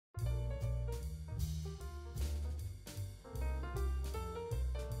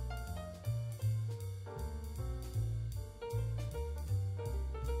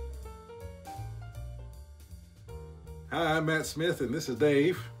Hi, I'm Matt Smith, and this is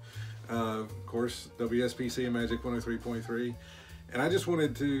Dave. Of course, WSPC and Magic 103.3. And I just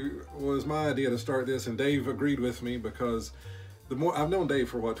wanted to, was my idea to start this, and Dave agreed with me because the more, I've known Dave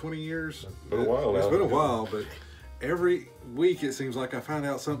for what, 20 years? It's been a while now. It's been a while, but every week it seems like I find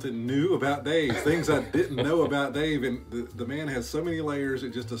out something new about Dave, things I didn't know about Dave, and the man has so many layers,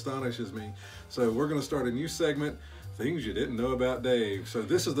 it just astonishes me. So we're gonna start a new segment, Things You Didn't Know About Dave. So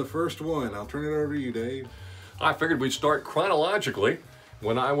this is the first one. I'll turn it over to you, Dave. I figured we'd start chronologically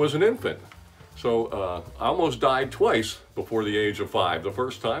when I was an infant. So I almost died twice before the age of 5. The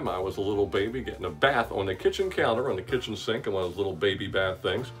first time I was a little baby getting a bath on the kitchen counter, on the kitchen sink, and one of those little baby bath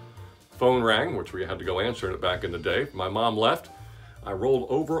things. Phone rang, which we had to go answer it back in the day. My mom left. I rolled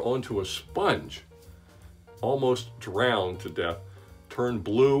over onto a sponge, almost drowned to death, turned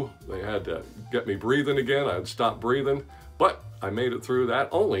blue. They had to get me breathing again. I had stopped breathing, but I made it through that,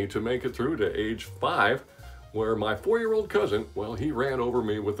 only to make it through to age 5, where my 4-year-old cousin, well, he ran over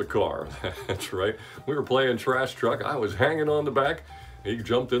me with the car. That's right. We were playing trash truck. I was hanging on the back. He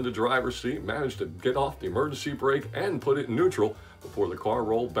jumped in the driver's seat, managed to get off the emergency brake and put it in neutral before the car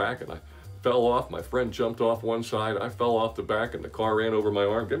rolled back, and I fell off. My friend jumped off one side. I fell off the back, and the car ran over my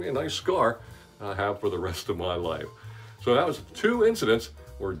arm. Gave me a nice scar I have for the rest of my life. So that was 2 incidents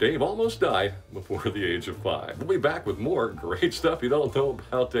where Dave almost died before the age of 5. We'll be back with more great stuff you don't know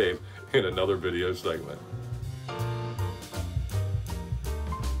about Dave in another video segment.